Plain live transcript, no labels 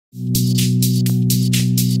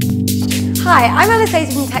Hi, I'm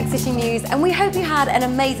Anastasia from Tech City News, and we hope you had an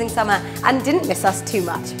amazing summer and didn't miss us too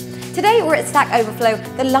much. Today we're at Stack Overflow,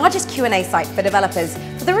 the largest Q&A site for developers,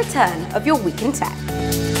 for the return of your Week in Tech.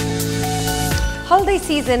 Holiday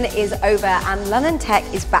season is over and London Tech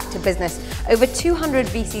is back to business. Over 200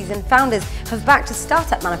 VCs and founders have backed a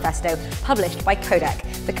startup manifesto published by Coadec,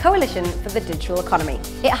 the Coalition for the Digital Economy.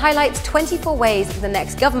 It highlights 24 ways the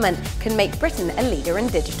next government can make Britain a leader in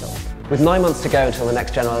digital. With 9 months to go until the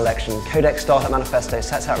next general election, Coadec's Startup Manifesto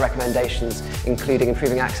sets out recommendations including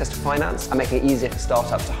improving access to finance and making it easier for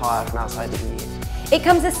startups to hire from outside the EU. It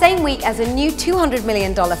comes the same week as a new $200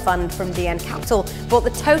 million fund from DN Capital brought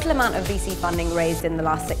the total amount of VC funding raised in the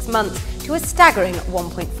last 6 months to a staggering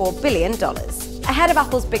 $1.4 billion. Ahead of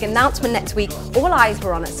Apple's big announcement next week, all eyes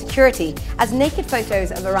were on its security, as naked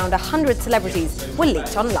photos of around 100 celebrities were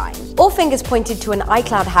leaked online. All fingers pointed to an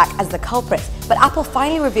iCloud hack as the culprit, but Apple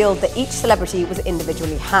finally revealed that each celebrity was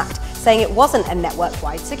individually hacked, saying it wasn't a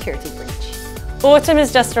network-wide security breach. Autumn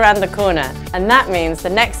is just around the corner, and that means the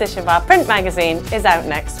next issue of our print magazine is out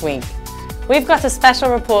next week. We've got a special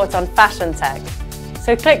report on fashion tech,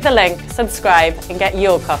 so click the link, subscribe, and get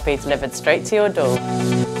your copy delivered straight to your door.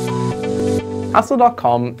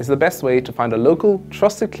 Hassle.com is the best way to find a local,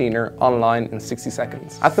 trusted cleaner online in 60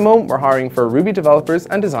 seconds. At the moment, we're hiring for Ruby developers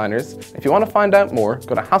and designers. If you want to find out more,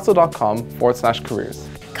 go to hassle.com/careers.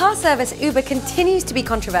 Car service Uber continues to be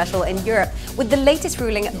controversial in Europe, with the latest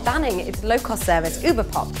ruling banning its low-cost service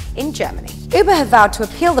UberPop in Germany. Uber have vowed to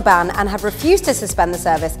appeal the ban and have refused to suspend the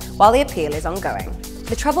service while the appeal is ongoing.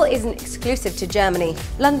 The trouble isn't exclusive to Germany.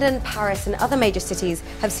 London, Paris and other major cities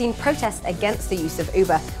have seen protests against the use of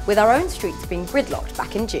Uber, with our own streets being gridlocked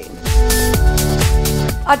back in June.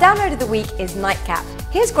 Our download of the week is Nightcap.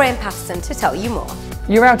 Here's Graham Patterson to tell you more.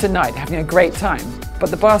 You're out at night having a great time, but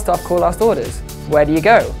the bar staff call last orders. Where do you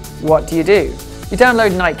go? What do? You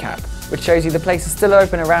download Nightcap, which shows you the places still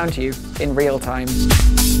open around you in real time.